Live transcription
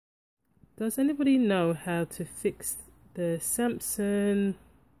Does anybody know how to fix the Samsung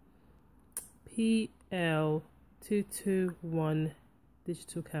PL221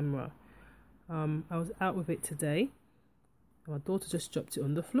 digital camera? I was out with it today. My daughter just dropped it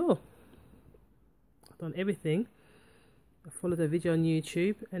on the floor. I've done everything. I followed a video on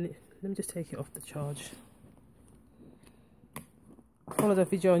YouTube, and let me just take it off the charge. I followed a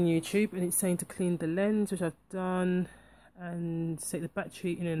video on YouTube, and it's saying to clean the lens, which I've done, and take the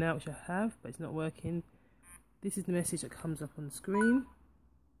battery in and out, which I have, but it's not working. This is the message that comes up on the screen.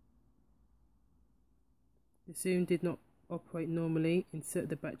 The zoom did not operate normally. Insert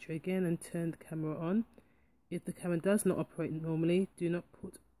the battery again and turn the camera on. If the camera does not operate normally, do not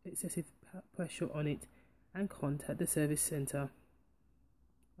put excessive pressure on it and contact the service center.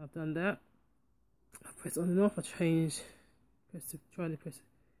 I've done that. I press on and off. I trying to press take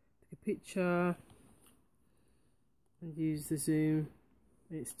a picture and use the zoom,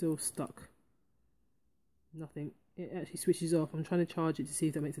 and it's still stuck. Nothing. It actually switches off. I'm trying to charge it to see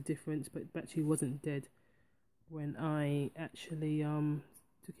if that makes a difference, but the battery wasn't dead when I actually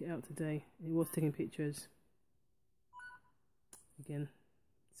took it out today. It was taking pictures. Again,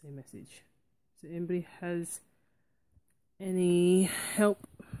 same message. So anybody has any help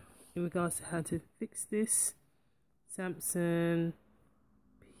in regards to how to fix this Samsung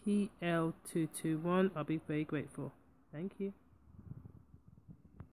PL221, I'll be very grateful. Thank you.